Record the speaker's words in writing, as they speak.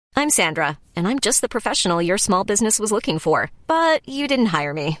I'm Sandra, and I'm just the professional your small business was looking for. But you didn't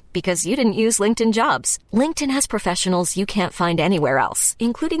hire me because you didn't use LinkedIn Jobs. LinkedIn has professionals you can't find anywhere else,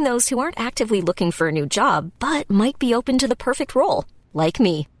 including those who aren't actively looking for a new job, but might be open to the perfect role, like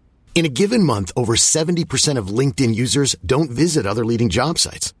me. In a given month, over 70% of LinkedIn users don't visit other leading job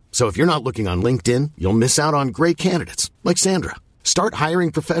sites. So if you're not looking on LinkedIn, you'll miss out on great candidates like Sandra. Start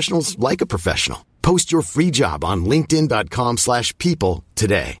hiring professionals like a professional. Post your free job on linkedin.com/people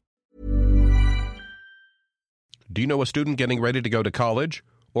today. Do you know a student getting ready to go to college?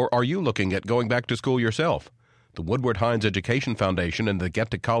 Or are you looking at going back to school yourself? The Woodward Hines Education Foundation and the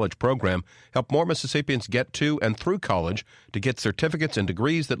Get to College program help more Mississippians get to and through college to get certificates and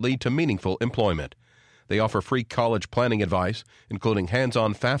degrees that lead to meaningful employment. They offer free college planning advice, including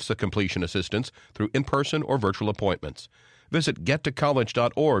hands-on FAFSA completion assistance through in-person or virtual appointments. Visit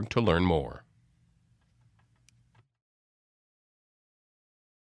gettocollege.org to learn more.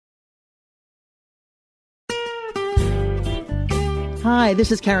 Hi,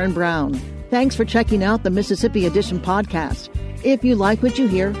 this is Karen Brown. Thanks for checking out the Mississippi Edition podcast. If you like what you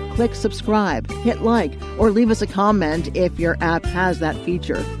hear, click subscribe, hit like, or leave us a comment if your app has that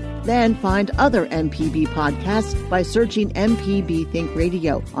feature. Then find other MPB podcasts by searching MPB Think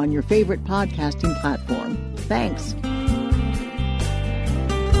Radio on your favorite podcasting platform. Thanks.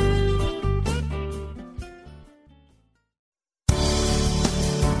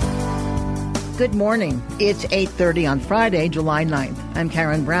 Good morning. It's 8:30 on Friday, July 9th. I'm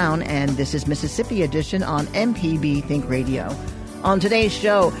Karen Brown, and this is Mississippi Edition on MPB Think Radio. On today's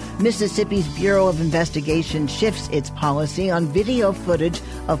show, Mississippi's Bureau of Investigation shifts its policy on video footage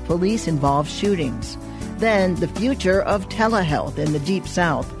of police-involved shootings. Then, the future of telehealth in the Deep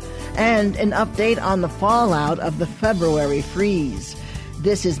South, and an update on the fallout of the February freeze.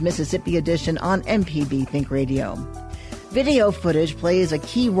 This is Mississippi Edition on MPB Think Radio. Video footage plays a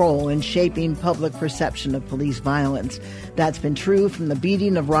key role in shaping public perception of police violence. That's been true from the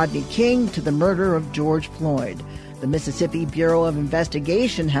beating of Rodney King to the murder of George Floyd. The Mississippi Bureau of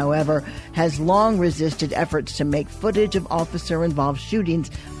Investigation, however, has long resisted efforts to make footage of officer-involved shootings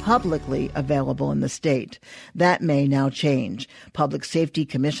publicly available in the state. That may now change. Public Safety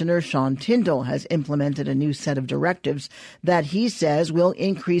Commissioner Sean Tindell has implemented a new set of directives that he says will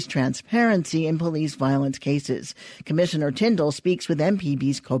increase transparency in police violence cases. Commissioner Tindell speaks with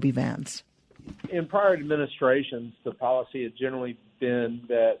MPB's Kobe Vance. In prior administrations, the policy had generally been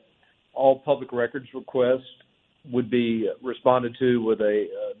that all public records requests would be responded to with a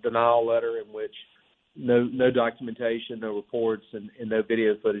denial letter in which no documentation, no reports, and no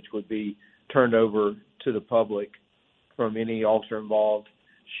video footage would be turned over to the public from any officer-involved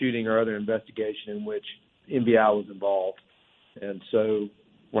shooting or other investigation in which NBI was involved. And so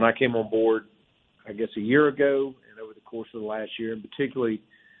when I came on board, I guess a year ago, and over the course of the last year, and particularly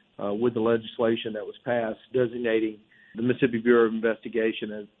with the legislation that was passed designating the Mississippi Bureau of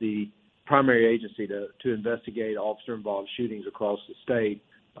Investigation as the primary agency to investigate officer-involved shootings across the state,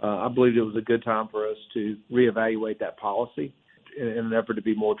 I believed it was a good time for us to reevaluate that policy in an effort to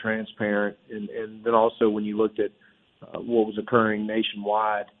be more transparent. And then also when you looked at what was occurring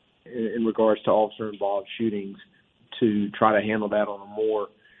nationwide in regards to officer-involved shootings, to try to handle that on a more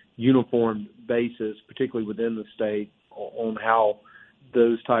uniform basis, particularly within the state, on how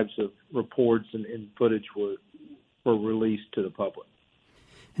those types of reports and footage were released to the public.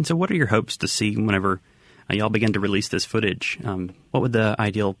 And so what are your hopes to see whenever y'all begin to release this footage? What would the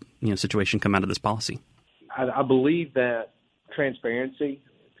ideal situation come out of this policy? I believe that transparency,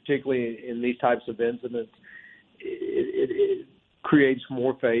 particularly in these types of incidents, it creates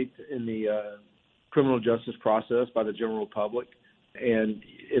more faith in the criminal justice process by the general public, and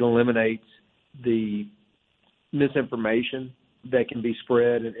it eliminates the misinformation that can be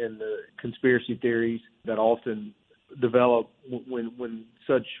spread and the conspiracy theories that often develop when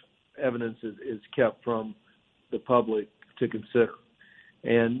such evidence is kept from the public to consider.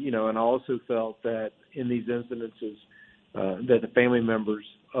 And I also felt that in these incidences that the family members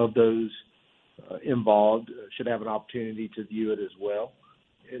of those involved should have an opportunity to view it as well.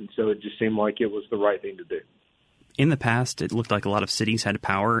 And so it just seemed like it was the right thing to do. In the past, it looked like a lot of cities had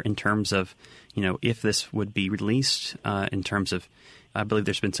power in terms of, if this would be released, in terms of, I believe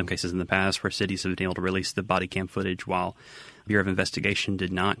there's been some cases in the past where cities have been able to release the body cam footage while Bureau of Investigation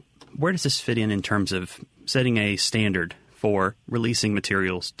did not. Where does this fit in terms of setting a standard for releasing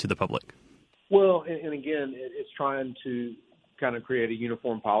materials to the public? Well, and again, it's trying to kind of create a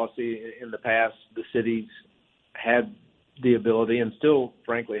uniform policy. In the past, the cities had the ability and still,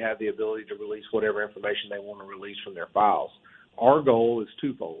 frankly, have the ability to release whatever information they want to release from their files. Our goal is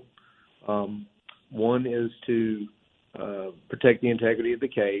twofold. One is to protect the integrity of the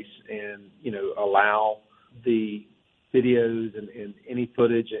case and, allow the videos and any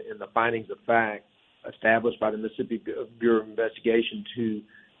footage and the findings of fact established by the Mississippi Bureau of Investigation to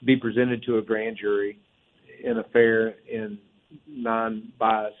be presented to a grand jury in a fair and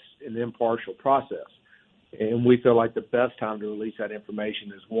non-biased and impartial process. And we feel like the best time to release that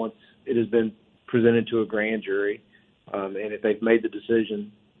information is once it has been presented to a grand jury, and if they've made the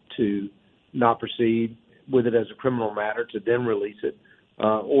decision to not proceed with it as a criminal matter, to then release it,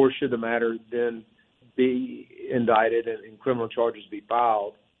 or should the matter then be indicted and criminal charges be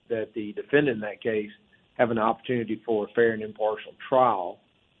filed, that the defendant in that case have an opportunity for a fair and impartial trial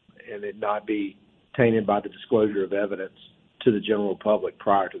and it not be tainted by the disclosure of evidence to the general public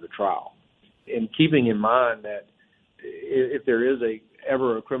prior to the trial. And keeping in mind that if there is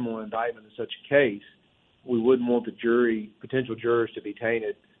ever a criminal indictment in such a case, we wouldn't want the potential jurors to be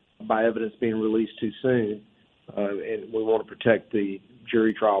tainted by evidence being released too soon, and we want to protect the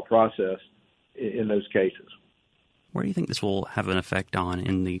jury trial process in those cases. Where do you think this will have an effect on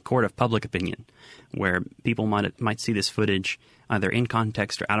in the court of public opinion, where people might see this footage either in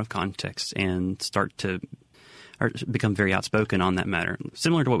context or out of context and start to become very outspoken on that matter,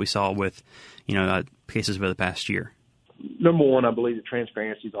 similar to what we saw with cases over the past year? Number one, I believe that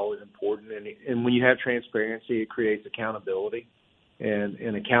transparency is always important, and when you have transparency, it creates accountability,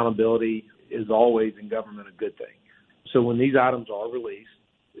 and accountability is always in government a good thing. So when these items are released,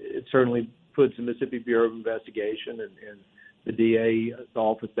 it certainly puts the Mississippi Bureau of Investigation and the DA's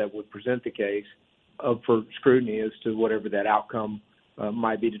office that would present the case up for scrutiny as to whatever that outcome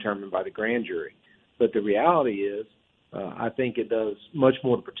might be determined by the grand jury. But the reality is, I think it does much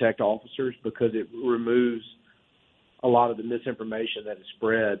more to protect officers because it removes a lot of the misinformation that is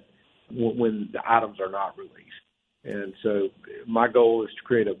spread when the items are not released. And so my goal is to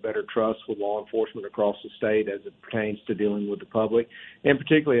create a better trust with law enforcement across the state as it pertains to dealing with the public, and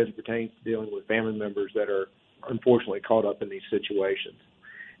particularly as it pertains to dealing with family members that are unfortunately caught up in these situations.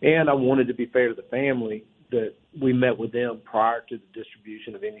 And I wanted to be fair to the family that we met with them prior to the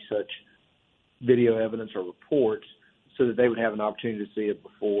distribution of any such video evidence or reports so that they would have an opportunity to see it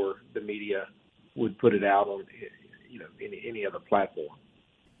before the media would put it out on any other platform.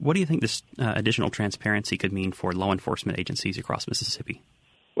 What do you think this additional transparency could mean for law enforcement agencies across Mississippi?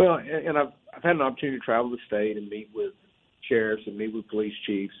 Well, and I've had an opportunity to travel the state and meet with sheriffs and meet with police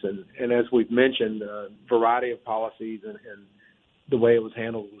chiefs. And as we've mentioned, a variety of policies and the way it was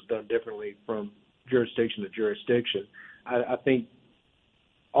handled was done differently from jurisdiction to jurisdiction. I think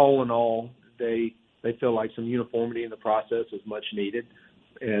all in all, they feel like some uniformity in the process is much needed.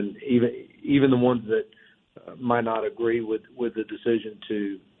 And even the ones that might not agree with the decision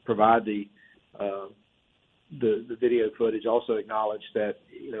to provide the video footage also acknowledge that,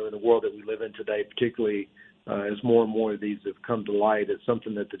 in the world that we live in today, particularly as more and more of these have come to light, it's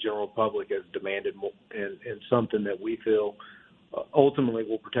something that the general public has demanded more, and something that we feel ultimately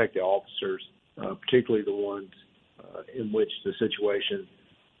will protect the officers, particularly the ones in which the situation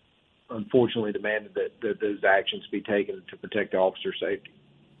unfortunately demanded that those actions be taken to protect the officer's safety.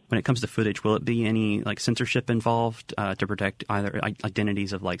 When it comes to footage, will it be any censorship involved to protect either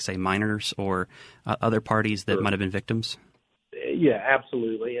identities of say minors or other parties that might have been victims? Yeah,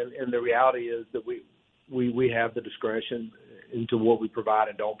 absolutely. And the reality is that we have the discretion into what we provide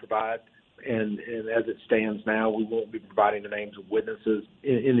and don't provide. And as it stands now, we won't be providing the names of witnesses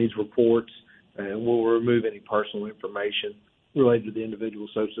in these reports, and we'll remove any personal information related to the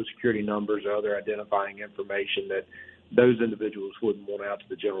individual's Social Security numbers or other identifying information that those individuals wouldn't want out to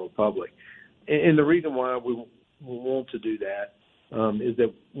the general public. And the reason why we want to do that is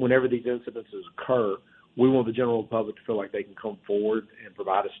that whenever these incidences occur, we want the general public to feel like they can come forward and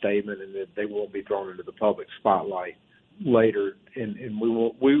provide a statement and that they won't be thrown into the public spotlight later. And we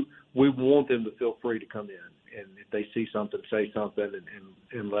want them to feel free to come in. And if they see something, say something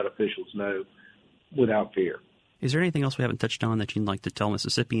and let officials know without fear. Is there anything else we haven't touched on that you'd like to tell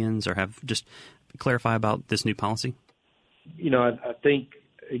Mississippians or have just clarify about this new policy? I think,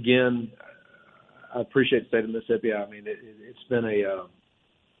 again, I appreciate the state of Mississippi. I mean, it's been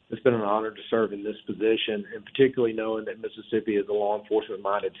an honor to serve in this position, and particularly knowing that Mississippi is a law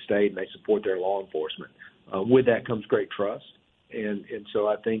enforcement-minded state and they support their law enforcement. With that comes great trust, and so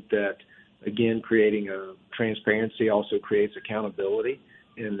I think that, again, creating a transparency also creates accountability,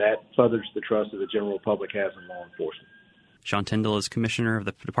 and that furthers the trust that the general public has in law enforcement. Sean Tyndall is Commissioner of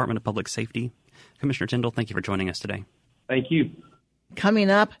the Department of Public Safety. Commissioner Tyndall, thank you for joining us today. Thank you. Coming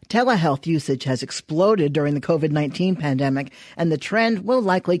up, telehealth usage has exploded during the COVID-19 pandemic, and the trend will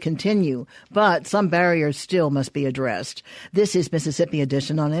likely continue, but some barriers still must be addressed. This is Mississippi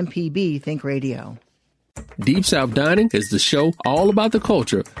Edition on MPB Think Radio. Deep South Dining is the show all about the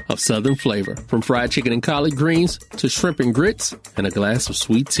culture of Southern flavor, from fried chicken and collard greens to shrimp and grits and a glass of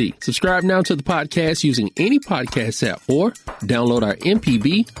sweet tea. Subscribe now to the podcast using any podcast app or download our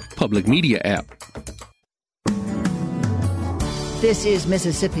MPB public media app. This is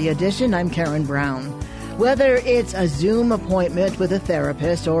Mississippi Edition. I'm Karen Brown. Whether it's a Zoom appointment with a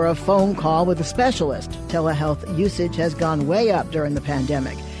therapist or a phone call with a specialist, telehealth usage has gone way up during the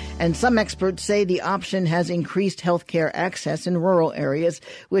pandemic. And some experts say the option has increased healthcare access in rural areas,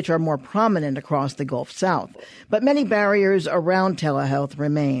 which are more prominent across the Gulf South. But many barriers around telehealth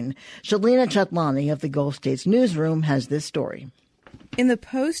remain. Shalina Chatlani of the Gulf States Newsroom has this story. In the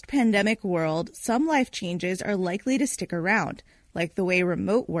post-pandemic world, some life changes are likely to stick around, like the way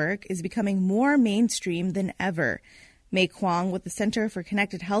remote work is becoming more mainstream than ever. May Kwong with the Center for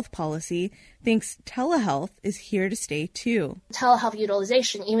Connected Health Policy thinks telehealth is here to stay too. Telehealth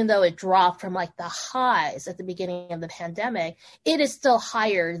utilization, even though it dropped from like the highs at the beginning of the pandemic, it is still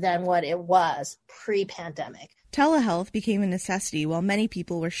higher than what it was pre-pandemic. Telehealth became a necessity while many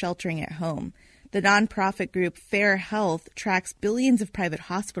people were sheltering at home. The nonprofit group Fair Health tracks billions of private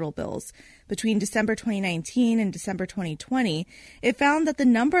hospital bills. Between December 2019 and December 2020, it found that the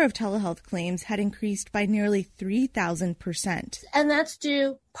number of telehealth claims had increased by nearly 3,000%. And that's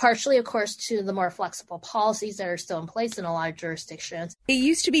due partially, of course, to the more flexible policies that are still in place in a lot of jurisdictions. It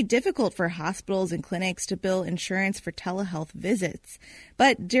used to be difficult for hospitals and clinics to bill insurance for telehealth visits.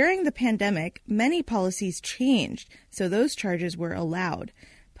 But during the pandemic, many policies changed, so those charges were allowed.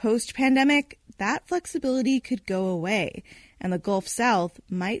 Post-pandemic, that flexibility could go away, and the Gulf South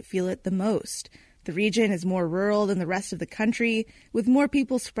might feel it the most. The region is more rural than the rest of the country, with more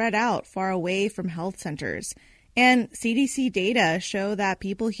people spread out far away from health centers. And CDC data show that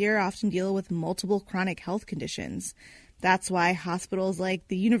people here often deal with multiple chronic health conditions. That's why hospitals like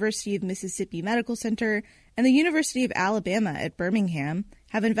the University of Mississippi Medical Center and the University of Alabama at Birmingham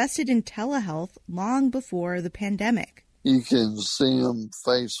have invested in telehealth long before the pandemic. You can see them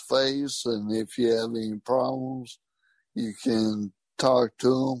face to face, and if you have any problems, you can talk to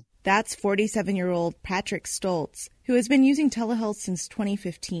them. That's 47-year-old Patrick Stoltz, who has been using telehealth since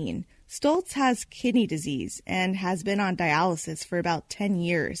 2015. Stoltz has kidney disease and has been on dialysis for about 10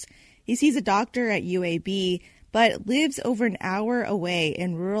 years. He sees a doctor at UAB, but lives over an hour away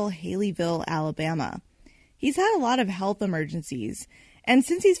in rural Haleyville, Alabama. He's had a lot of health emergencies. And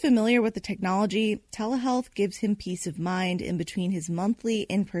since he's familiar with the technology, telehealth gives him peace of mind in between his monthly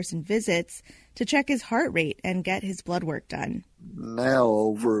in-person visits to check his heart rate and get his blood work done. Now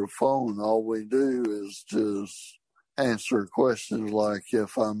over the phone, all we do is just answer questions like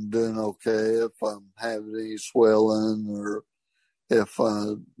if I'm doing okay, if I'm having any swelling, or if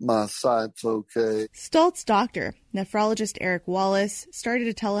my sight's okay. Stoltz's doctor, nephrologist Eric Wallace, started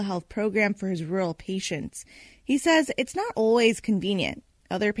a telehealth program for his rural patients. He says it's not always convenient.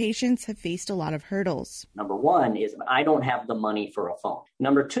 Other patients have faced a lot of hurdles. Number one is I don't have the money for a phone.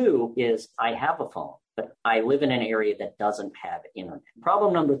 Number two is I have a phone, but I live in an area that doesn't have internet.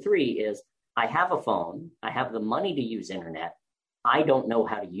 Problem number three is I have a phone, I have the money to use internet, I don't know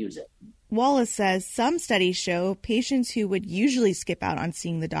how to use it. Wallace says some studies show patients who would usually skip out on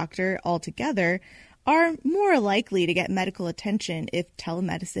seeing the doctor altogether are more likely to get medical attention if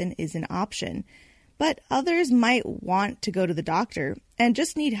telemedicine is an option. But others might want to go to the doctor and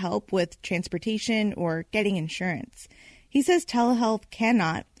just need help with transportation or getting insurance. He says telehealth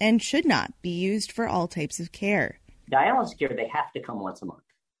cannot and should not be used for all types of care. Dialysis care, they have to come once a month,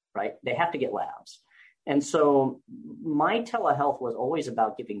 right? They have to get labs. And so my telehealth was always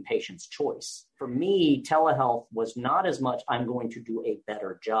about giving patients choice. For me, telehealth was not as much I'm going to do a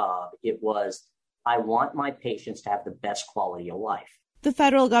better job. It was I want my patients to have the best quality of life. The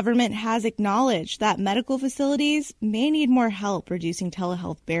federal government has acknowledged that medical facilities may need more help reducing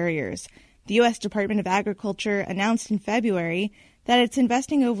telehealth barriers. The U.S. Department of Agriculture announced in February that it's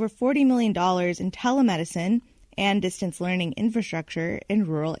investing over $40 million in telemedicine and distance learning infrastructure in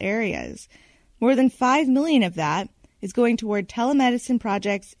rural areas. More than $5 million of that is going toward telemedicine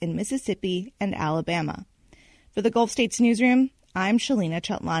projects in Mississippi and Alabama. For the Gulf States Newsroom, I'm Shalina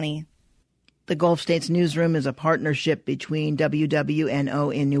Chatlani. The Gulf States Newsroom is a partnership between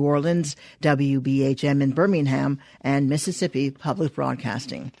WWNO in New Orleans, WBHM in Birmingham, and Mississippi Public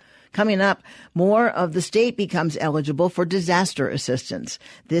Broadcasting. Coming up, more of the state becomes eligible for disaster assistance.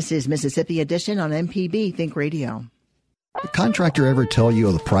 This is Mississippi Edition on MPB Think Radio. Did a contractor ever tell you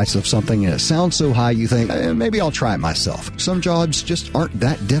the price of something and it sounds so high you think, maybe I'll try it myself? Some jobs just aren't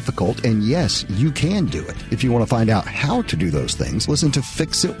that difficult, and yes, you can do it. If you want to find out how to do those things, listen to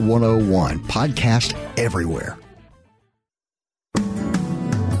Fix It 101, podcast everywhere.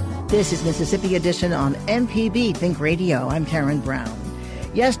 This is Mississippi Edition on MPB Think Radio. I'm Karen Brown.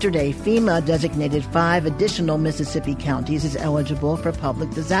 Yesterday, FEMA designated 5 additional Mississippi counties as eligible for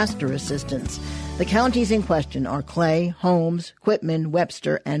public disaster assistance. The counties in question are Clay, Holmes, Quitman,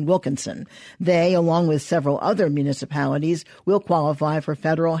 Webster, and Wilkinson. They, along with several other municipalities, will qualify for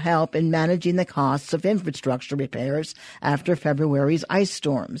federal help in managing the costs of infrastructure repairs after February's ice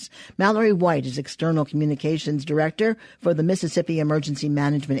storms. Mallory White is External Communications Director for the Mississippi Emergency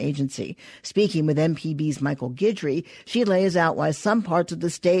Management Agency. Speaking with MPB's Michael Guidry, she lays out why some parts of the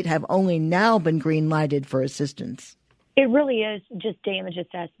state have only now been green-lighted for assistance. It really is just damage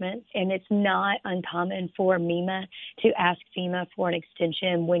assessments, and it's not uncommon for MEMA to ask FEMA for an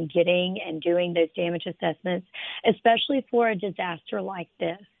extension when getting and doing those damage assessments, especially for a disaster like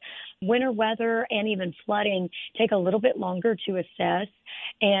this. Winter weather and even flooding take a little bit longer to assess.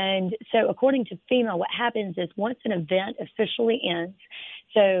 And so according to FEMA, what happens is once an event officially ends,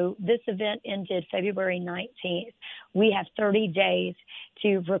 so this event ended February 19th, we have 30 days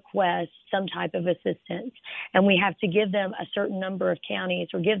to request some type of assistance. And we have to give them a certain number of counties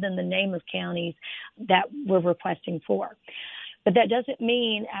or give them the name of counties that we're requesting for. But that doesn't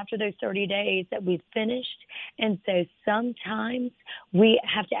mean after those 30 days that we've finished. And so sometimes we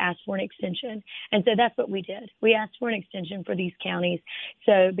have to ask for an extension. And so that's what we did. We asked for an extension for these counties.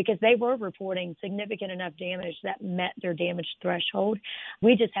 So because they were reporting significant enough damage that met their damage threshold,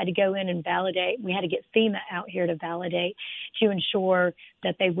 we just had to go in and validate. We had to get FEMA out here to validate to ensure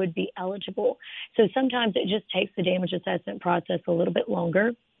that they would be eligible. So sometimes it just takes the damage assessment process a little bit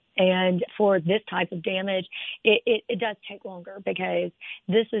longer. And for this type of damage, it does take longer because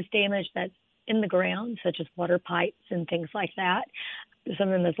this is damage that's in the ground, such as water pipes and things like that.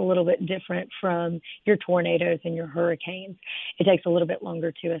 Something that's a little bit different from your tornadoes and your hurricanes. It takes a little bit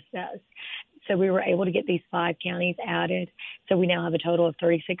longer to assess. So we were able to get these 5 counties added. So we now have a total of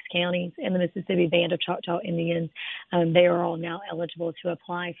 36 counties in the Mississippi Band of Choctaw Indians. They are all now eligible to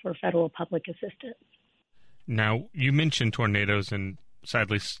apply for federal public assistance. Now, you mentioned tornadoes, and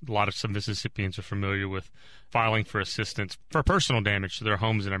sadly, a lot of some Mississippians are familiar with filing for assistance for personal damage to their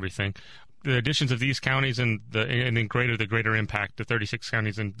homes and everything. The additions of these counties and the greater impact, the 36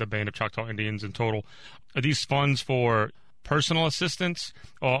 counties and the Band of Choctaw Indians in total, are these funds for personal assistance,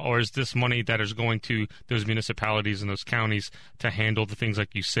 or is this money that is going to those municipalities and those counties to handle the things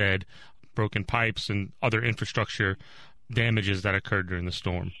like you said, broken pipes and other infrastructure damages that occurred during the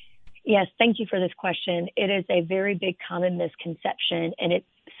storm? Yes, thank you for this question. It is a very big common misconception, and it's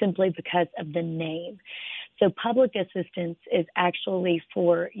simply because of the name. So public assistance is actually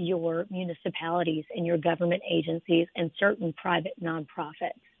for your municipalities and your government agencies and certain private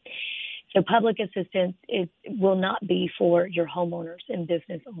nonprofits. So public assistance will not be for your homeowners and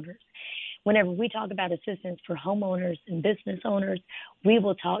business owners. Whenever we talk about assistance for homeowners and business owners, we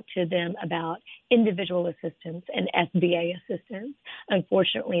will talk to them about individual assistance and SBA assistance.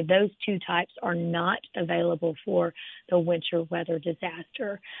 Unfortunately, those 2 types are not available for the winter weather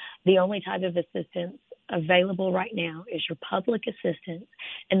disaster. The only type of assistance available right now is your public assistance,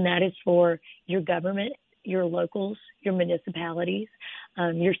 and that is for your government, your locals, your municipalities,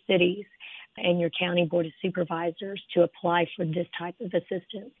 your cities, and your county board of supervisors to apply for this type of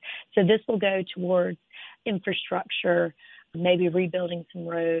assistance. So this will go towards infrastructure, maybe rebuilding some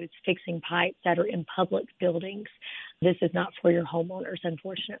roads, fixing pipes that are in public buildings. This is not for your homeowners,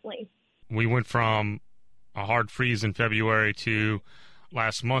 unfortunately. We went from a hard freeze in February to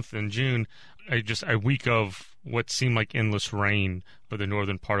last month in June, just a week of what seemed like endless rain for the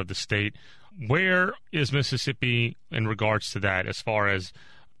northern part of the state. Where is Mississippi in regards to that, as far as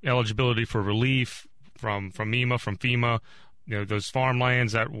eligibility for relief from MEMA, from FEMA, those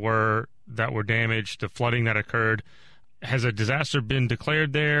farmlands that were damaged, the flooding that occurred? Has a disaster been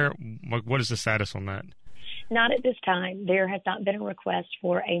declared there? What is the status on that? Not at this time. There has not been a request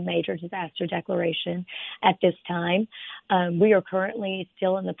for a major disaster declaration at this time. We are currently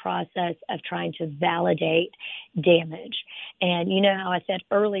still in the process of trying to validate damage. And you know how I said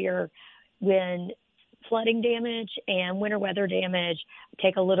earlier, when flooding damage and winter weather damage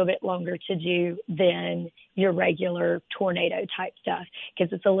take a little bit longer to do than your regular tornado type stuff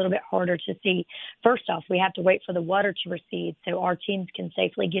because it's a little bit harder to see. First off, we have to wait for the water to recede so our teams can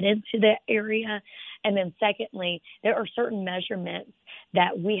safely get into the area. And then secondly, there are certain measurements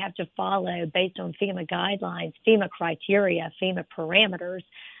that we have to follow based on FEMA guidelines, FEMA criteria, FEMA parameters,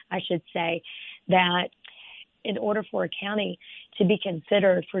 I should say, that in order for a county to be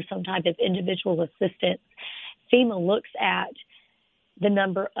considered for some type of individual assistance, FEMA looks at the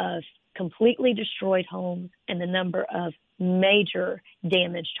number of completely destroyed homes and the number of major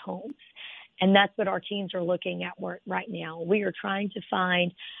damaged homes. And that's what our teams are looking at right now. We are trying to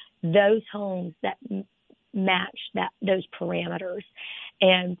find those homes that match those parameters.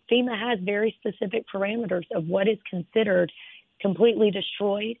 And FEMA has very specific parameters of what is considered completely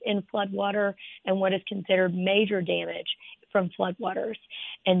destroyed in floodwater and what is considered major damage from floodwaters.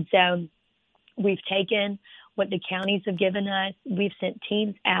 And so we've taken what the counties have given us. We've sent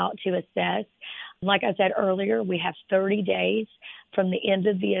teams out to assess. Like I said earlier, we have 30 days from the end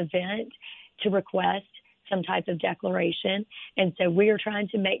of the event to request some type of declaration. And so we are trying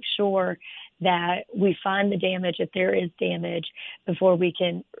to make sure that we find the damage, if there is damage, before we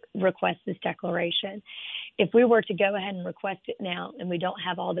can request this declaration. If we were to go ahead and request it now and we don't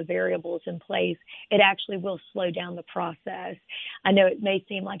have all the variables in place, it actually will slow down the process. I know it may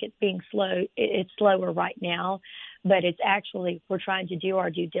seem like it's being slow. It's slower right now, but it's actually, we're trying to do our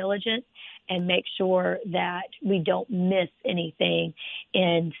due diligence and make sure that we don't miss anything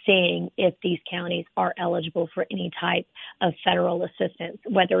in seeing if these counties are eligible for any type of federal assistance,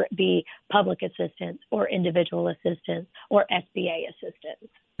 whether it be public assistance or individual assistance or SBA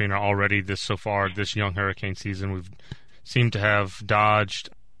assistance. Already this young hurricane season, we've seemed to have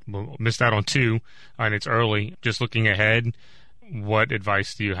missed out on 2, and it's early. Just looking ahead, what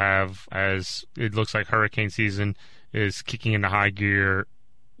advice do you have as it looks like hurricane season is kicking into high gear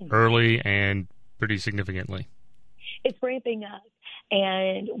early and pretty significantly? It's ramping up.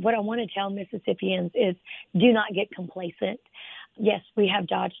 And what I want to tell Mississippians is do not get complacent. Yes, we have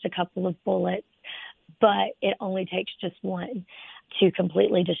dodged a couple of bullets, but it only takes just one to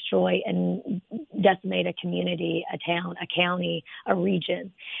completely destroy and decimate a community, a town, a county, a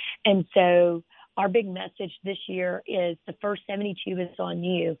region. And so our big message this year is the first 72 is on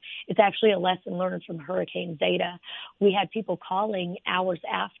you. It's actually a lesson learned from Hurricane Zeta. We had people calling hours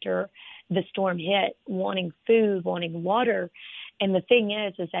after the storm hit, wanting food, wanting water. And the thing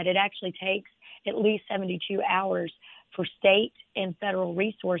is that it actually takes at least 72 hours for state and federal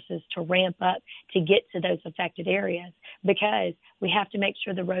resources to ramp up to get to those affected areas, because we have to make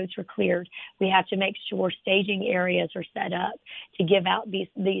sure the roads are cleared. We have to make sure staging areas are set up to give out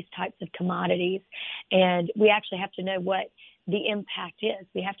these types of commodities. And we actually have to know what the impact is.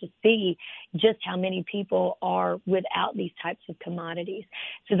 We have to see just how many people are without these types of commodities.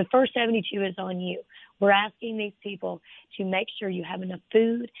 So the first 72 is on you. We're asking these people to make sure you have enough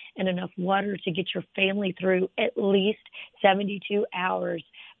food and enough water to get your family through at least 72 hours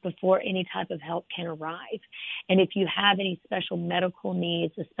before any type of help can arrive. And if you have any special medical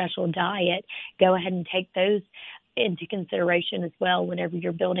needs, a special diet, go ahead and take those into consideration as well whenever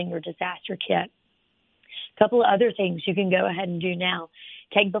you're building your disaster kit. A couple of other things you can go ahead and do now.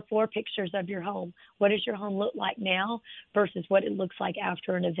 Take before pictures of your home. What does your home look like now versus what it looks like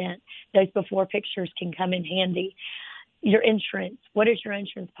after an event? Those before pictures can come in handy. Your insurance. What is your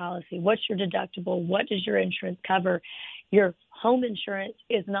insurance policy? What's your deductible? What does your insurance cover? Your home insurance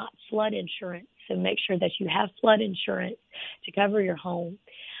is not flood insurance, so make sure that you have flood insurance to cover your home.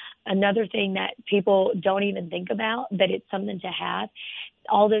 Another thing that people don't even think about, but it's something to have,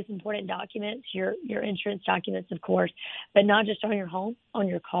 all those important documents, your insurance documents, of course, but not just on your home, on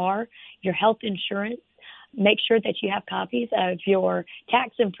your car, your health insurance. Make sure that you have copies of your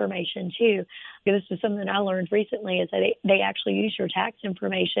tax information, too. This is something I learned recently, is that they actually use your tax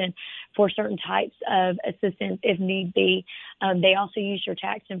information for certain types of assistance if need be. They also use your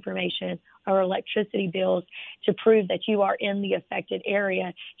tax information or electricity bills to prove that you are in the affected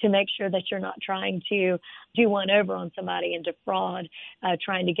area, to make sure that you're not trying to do one over on somebody and defraud,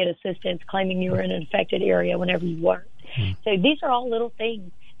 trying to get assistance, claiming you were in an affected area whenever you weren't. So these are all little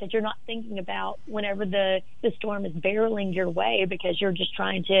things that you're not thinking about whenever the storm is barreling your way, because you're just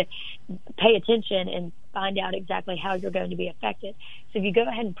trying to pay attention and find out exactly how you're going to be affected. So if you go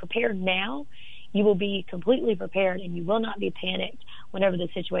ahead and prepare now, you will be completely prepared and you will not be panicked whenever the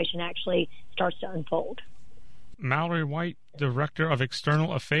situation actually starts to unfold. Mallory White, Director of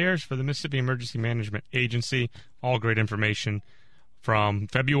External Affairs for the Mississippi Emergency Management Agency. All great information from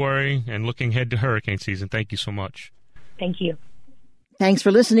February and looking ahead to hurricane season. Thank you so much. Thank you. Thanks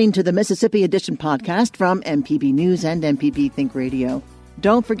for listening to the Mississippi Edition podcast from MPB News and MPB Think Radio.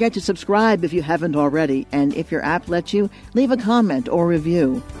 Don't forget to subscribe if you haven't already, and if your app lets you, leave a comment or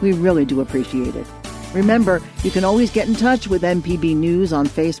review. We really do appreciate it. Remember, you can always get in touch with MPB News on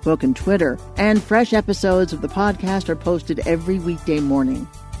Facebook and Twitter, and fresh episodes of the podcast are posted every weekday morning.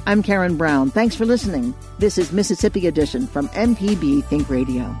 I'm Karen Brown. Thanks for listening. This is Mississippi Edition from MPB Think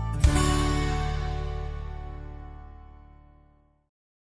Radio.